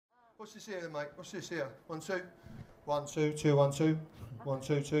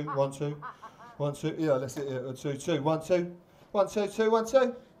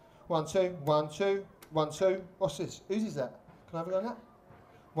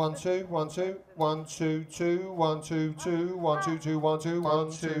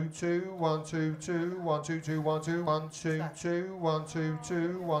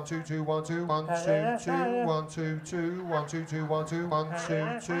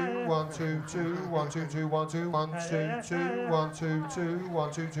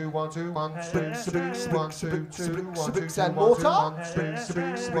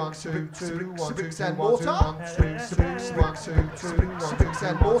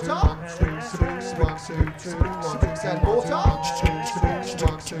and Mortar. 1, 2, 2, 1, 2, 2, 1, 2, and Mortar. 1, 2, 2,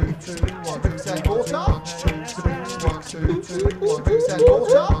 1, 2, and Mortar. 1, 2, 2, 1, 2, and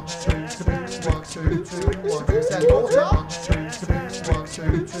Mortar. 1, 2, 2, 1, 2, and Mortar. 1,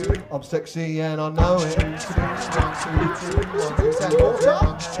 2, 2. I'm sexy and I know it. 1, 2, 2, 1, 2, and Mortar.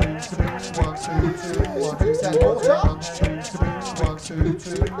 1, 2, 2, 1, 2, and Mortar. 1, 2,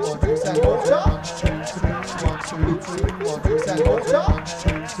 2, 1, 2, and Mortar. 1, 2, 2, 1, 2, and Mortar.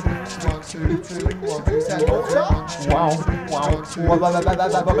 1, 2, 2, 1, 2, and Mortar. Wow, wow,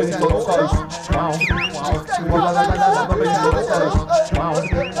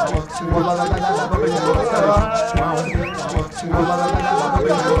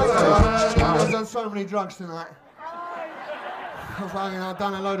 I've done so many drugs tonight. I've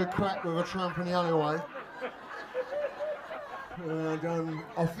done a load of crack with a tramp in the alleyway.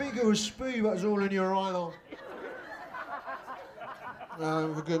 I think it was speed, but it was all in your eye though.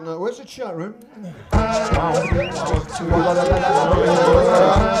 Have a good night. Where's the chat room? And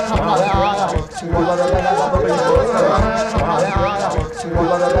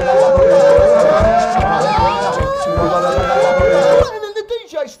then the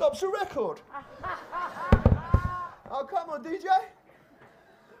DJ stops the record. Oh, come on, DJ.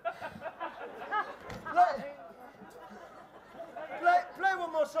 Play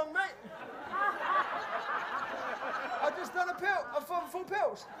one more song, mate. I just done a pill. I've done full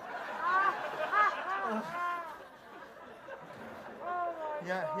pills.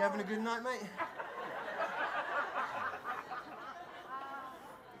 Yeah, you having a good night, mate?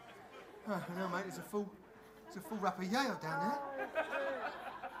 No, mate, it's a full wrap of yayo down there.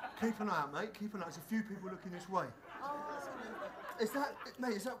 Keep an eye out, mate. Keep an eye. There's a few people looking this way. Is that,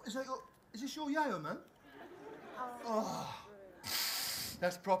 mate? Is this your yayo, man? Oh,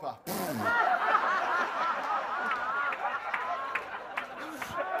 that's proper.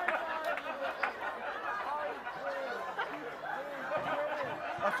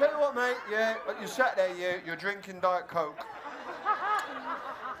 I'll tell you what, mate, yeah, you sat there, you're drinking Diet Coke.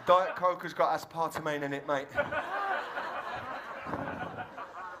 Diet Coke has got aspartame in it, mate.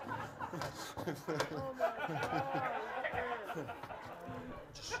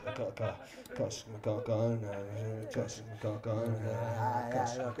 Got going.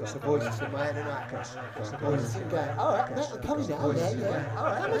 Got some voices in my head, innit? Alright, that comes out, yeah.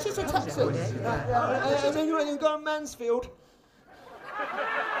 Alright, how much is a taxi? And then you're going to Mansfield.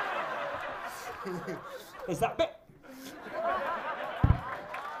 Is that bit?